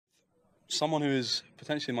someone who is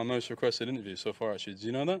potentially my most requested interview so far, actually. Do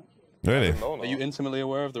you know that? Really? No. Are you intimately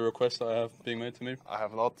aware of the requests that I have being made to me? I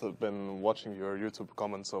have not been watching your YouTube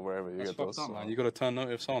comments or wherever you get those. Up, man. You got to turn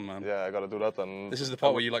notifs on, man. Yeah, I got to do that. And this is the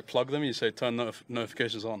part where you like plug them. You say turn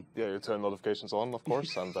notifications on. Yeah, you turn notifications on, of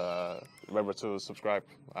course, and remember to subscribe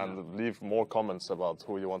and leave more comments about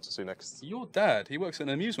who you want to see next. Your dad, he works at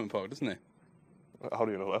an amusement park, doesn't he? How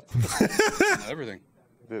do you know that? I know everything.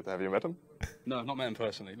 Have you met him? No, I've not met him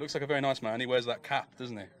personally. Looks like a very nice man. He wears that cap,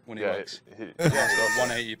 doesn't he? When he works. He does.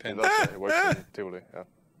 180 pin. He works in Tivoli,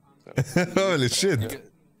 yeah. Holy shit.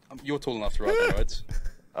 You're tall enough to ride the rides.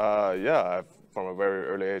 Yeah, from a very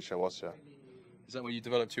early age I was, yeah. Is that where you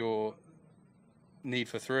developed your need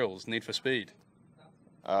for thrills, need for speed?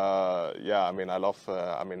 Yeah, I mean, I love.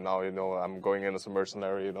 I mean, now I'm going in as a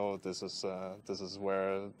mercenary. This is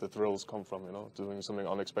where the thrills come from. Doing something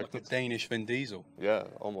unexpected. Like a Danish Vin Diesel. Yeah,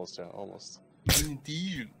 almost. Yeah, almost. Vin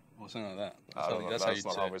Diesel or something like that. That's how you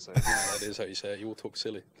say it. Yeah, that is how you say it. You all talk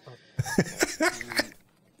silly.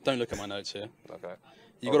 Don't look at my notes here. Okay.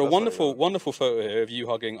 You got a wonderful photo here of you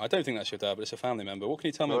hugging. I don't think that's your dad, but it's a family member. What can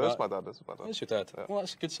you tell me about? That's my dad. That's your dad. Yeah. Well,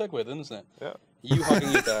 that's a good segue, then, isn't it? Yeah. You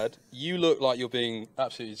hugging your dad. You look like you're being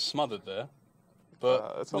absolutely smothered there.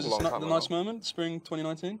 But was it a nice moment? Spring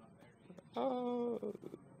 2019.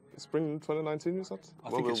 Spring 2019, you said?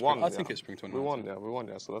 I think it's spring 2019. We won.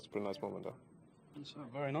 Yeah. So that's a pretty nice moment, though. That's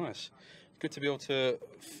very nice. Good to be able to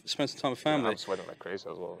spend some time with family. Yeah, I'm sweating like crazy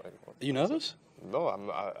as well. Are you nervous? No,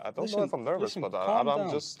 I don't know if I'm nervous, but I'm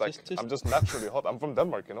just I'm just naturally hot. I'm from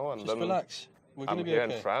Denmark, and just then relax. I'm here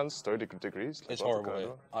in France, 30 degrees. It's horrible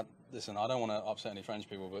here. Listen, I don't want to upset any French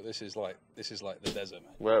people, but this is like the desert,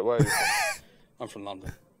 man. Where are you from? I'm from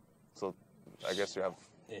London. So, I guess you have.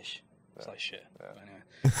 Ish. It's like shit. Yeah. But anyway,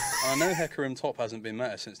 I know Hecarim Top hasn't been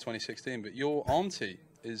meta since 2016, but your auntie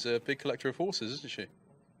is a big collector of horses, isn't she?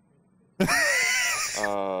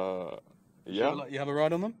 Yeah. You have a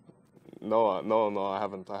ride on them? No, I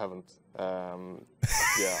haven't. Yeah,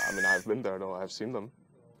 I mean, I've been there, though. I've seen them.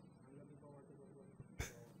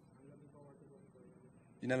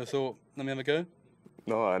 You never thought, let me have a go?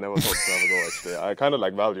 No, I never thought to have a go, actually. I kind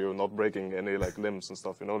of value not breaking any limbs and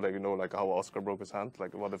stuff, like how Oscar broke his hand.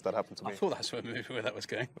 Like, what if that happened to me? I thought that's where that was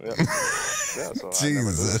going. Yeah. So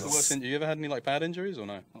Jesus. You ever had any bad injuries or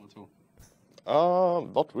no? Not at all.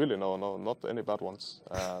 Not really, no, not any bad ones.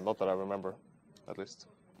 Not that I remember, at least.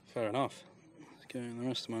 Fair enough. Let's go in the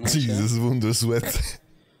rest of my notes. Jesus, Wunder sweat.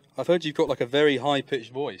 I've heard you've got a very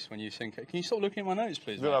high-pitched voice when you sing. Can you stop looking at my notes,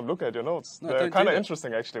 please? Dude, I'm looking at your notes. No, they're kind of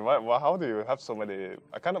interesting, actually. How do you have so many?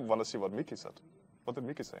 I kind of want to see what Mickey said. What did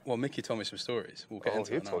Mickey say? Well, Mickey told me some stories. We'll get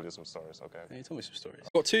into it now. He told you some stories, okay. Yeah, he told me some stories.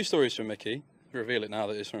 I've got 2 stories from Mickey. Reveal it now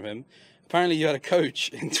that it's from him. Apparently, you had a coach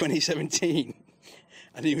in 2017.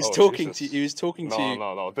 And he was talking to you. He was talking to you.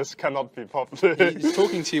 No. This cannot be popular. He was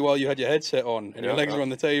talking to you while you had your headset on and your legs were on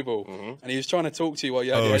the table. And he was trying to talk to you while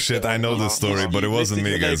you had your headset on. Oh shit! I know this story, but it wasn't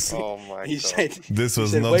me, guys. Oh my god! He said, "This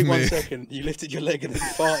was not wait me." Wait 1 second. You lifted your leg and then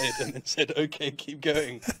farted and then said, "Okay, keep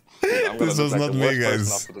going." This was not me,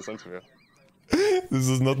 guys. After this interview. This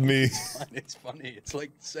is not me. It's funny. It's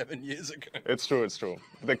like 7 years ago. It's true.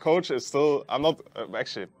 The coach is still. I'm not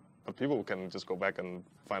actually. But people can just go back and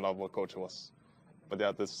find out what coach it was. But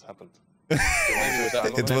yeah, this happened.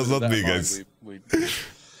 It was not me, guys. We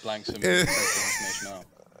blank some information out.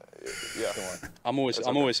 Yeah. I'm not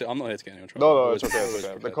here to get anyone in trouble. No, it's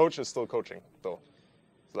okay. The coach is still coaching, though.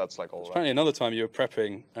 So that's all right. Apparently another time you were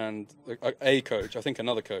prepping and a coach, I think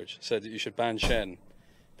another coach, said that you should ban Shen.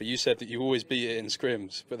 But you said that you always beat it in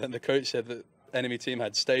scrims. But then the coach said that enemy team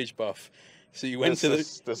had stage buff. So you went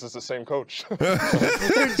This is the same coach. Well,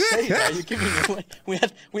 don't say that. You're giving away.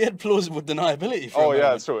 We had plausible deniability. For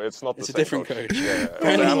yeah, it's true. It's not the same. It's a different coach. Yeah.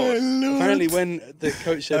 Apparently, when the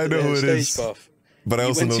coach said that they had stage buff, but I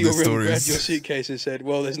also know the stories. You went to your room, grabbed your suitcase, and said,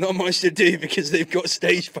 "Well, there's not much to do because they've got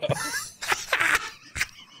stage buff."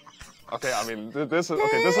 Okay, I mean, this is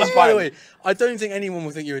fine. By the way, I don't think anyone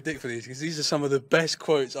will think you're a dick for these because these are some of the best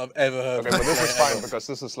quotes I've ever heard. Okay, but this is fine because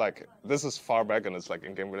this is far back and it's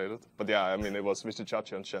in-game related. But yeah, I mean, it was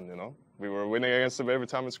Vishichachi and Shen, We were winning against them every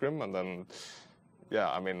time in scrim, and then, yeah,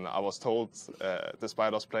 I mean, I was told,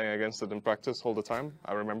 despite us playing against it in practice all the time,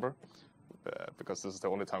 I remember, because this is the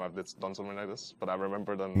only time I've done something like this. But I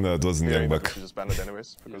remember then. No, it wasn't Youngbuck. You just banned it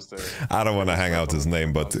anyways because I don't want to hang out his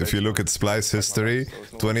name, but if you look at Splice history,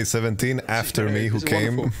 2017, after me, who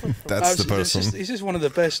came, that's the person. This is one of the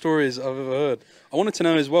best stories I've ever heard. I wanted to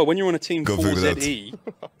know as well, when you were on a team 4ZE,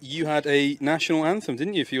 you had a national anthem,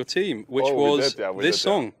 didn't you, for your team, which was this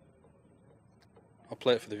song. I'll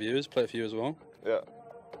play it for the viewers, play it for you as well. Yeah.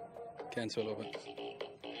 Get into it a little bit.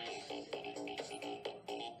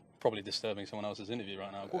 probably disturbing someone else's interview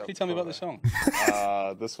right now. What can you tell me about this song?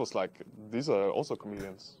 This was like, these are also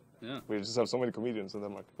comedians. Yeah. We just have so many comedians in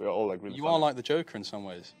Denmark. We are all like really You funny. are like the Joker in some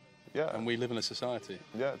ways. Yeah. And we live in a society.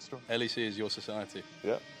 Yeah, it's true. LEC is your society.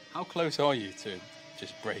 Yeah. How close are you to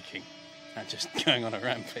just breaking and just going on a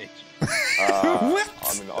rampage? What?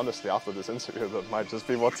 I mean, honestly, after this interview, that might just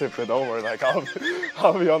be what tipped it over. Like,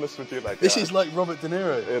 I'll be honest with you. Like, this is like Robert De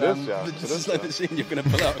Niro. It is, yeah. This is like the scene you're going to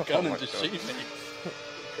pull out a gun and just shoot me.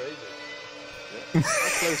 Crazy. Yeah. How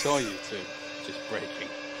close are you to just breaking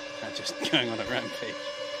and just going on a rampage?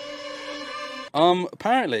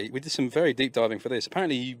 Apparently, we did some very deep diving for this.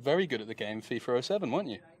 Apparently, you're very good at the game FIFA 07, weren't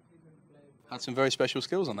you? Had some very special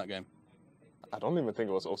skills on that game. I don't even think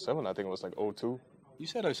it was 07. I think it was like 02. You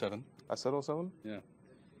said 07. I said 07? Yeah.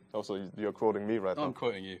 Also, you're quoting me right now. I'm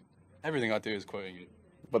quoting you. Everything I do is quoting you.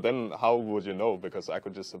 But then how would you know? Because I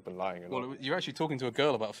could just have been lying. You know? Well, you're actually talking to a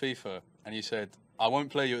girl about FIFA, and you said, I won't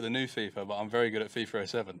play you at the new FIFA, but I'm very good at FIFA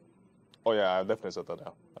 07. Oh yeah, I definitely said that,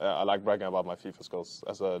 yeah. I like bragging about my FIFA skills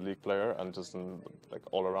as a league player and just in, like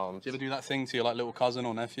all around. Do you ever do that thing to your like little cousin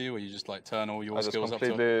or nephew where you just like turn all your skills up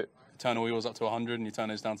to 100 and you turn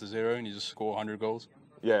his down to 0 and you just score 100 goals?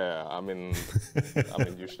 Yeah, I mean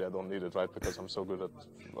usually I don't need it, right? Because I'm so good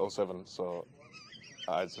at 07, so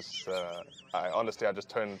I just honestly I just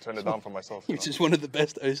turn it down for myself. You're just one of the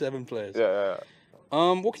best 07 players. Yeah.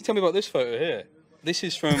 What can you tell me about this photo here? This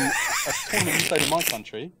is from a tournament you played in my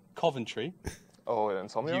country, Coventry. Oh,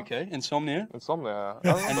 Insomnia? UK, Insomnia. Insomnia.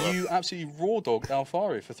 And you absolutely raw-dogged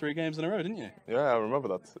Alfari for 3 games in a row, didn't you? Yeah, I remember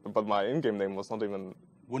that. But my in-game name was not even...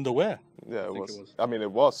 Wunderware. Yeah, it was. I mean,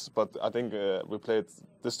 it was, but I think we played...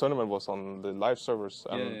 This tournament was on the live servers.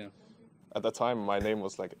 And yeah. At that time, my name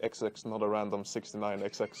was like XX, not a random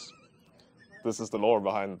 69XX. This is the lore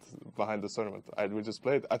behind this tournament. We just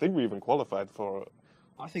played... I think we even qualified for...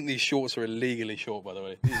 I think these shorts are illegally short, by the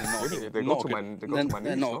way. These are not really? good. They go to my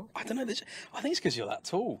knees, no? I don't know. I think it's because you're that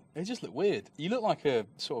tall. They just look weird. You look like a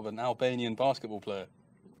sort of an Albanian basketball player.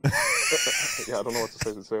 Yeah, I don't know what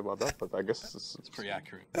to say about that, but I guess it's pretty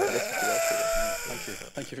accurate. I guess it's pretty accurate. Thank you.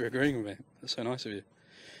 Thank you for agreeing with me. That's so nice of you.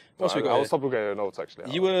 I was top of your notes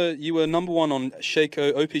actually. You were #1 on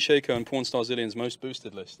Shaco, OP Shaco and Pornstar Zillion's most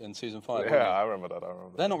boosted list in season 5. Yeah, I remember that.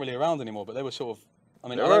 They're not really around anymore, but they were sort of. I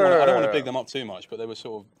mean, I don't want to big them up too much, but they were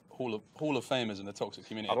sort of Hall of Famers in the toxic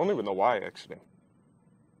community. I don't even know why, actually.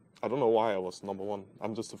 I don't know why I was #1.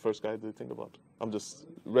 I'm just the first guy they think about. I'm just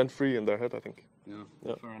rent-free in their head, I think.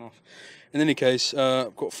 Yeah, fair enough. In any case,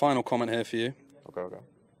 I've got a final comment here for you. Okay.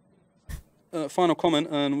 Final comment,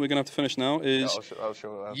 and we're going to have to finish now, is I'll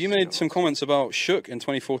show you made some comments about Shook in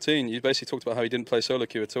 2014. You basically talked about how he didn't play solo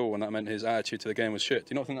queue at all, and that meant his attitude to the game was shit.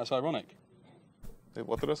 Do you not think that's ironic?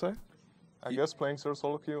 What did I say? I guess playing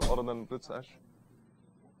solo queue other than Blitz Ash.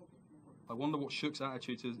 I wonder what Shook's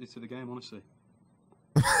attitude is to the game, honestly.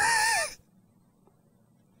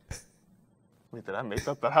 Wait, did I make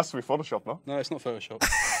that? That has to be Photoshop, no? No, it's not Photoshop.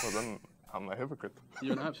 Well, then I'm a hypocrite.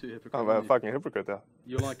 You're an absolute hypocrite. I'm a fucking hypocrite, yeah.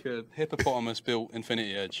 You're like a hippopotamus built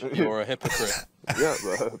Infinity Edge. You're a hypocrite. Yeah,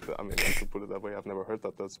 I mean, I could put it that way. I've never heard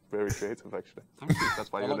that. That's very creative, actually. Thank you.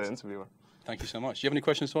 That's why you're the interviewer. Thank you so much. Do you have any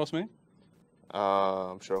questions to ask me?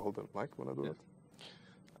 I'm sure I'll hold the mic when I do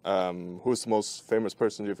that. Who's the most famous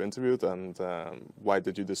person you've interviewed, and why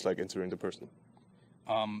did you dislike interviewing the person?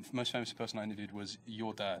 The most famous person I interviewed was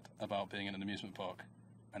your dad about being in an amusement park,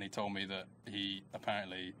 and he told me that he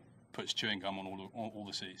apparently puts chewing gum on all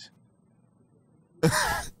the seats.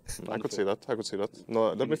 I could see that. I could see that.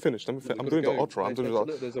 No, let me finish. I'm doing the outro. I'm doing the. Look,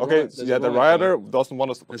 okay, yeah, the rioter doesn't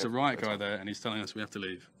want us to. There's a riot guy there, and he's telling us we have to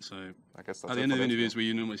leave. So I guess that's at the end of the interviews,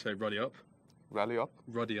 we normally say "Ruddy up." Rally up.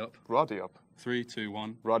 Ruddy up. Ruddy up. 3, 2,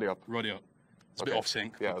 1. Ruddy up. Ruddy up. It's a bit off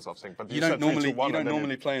sync. Yeah, it's off sync. But you don't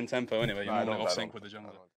normally play in tempo anyway. You're normally off sync with the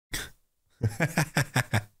jungle.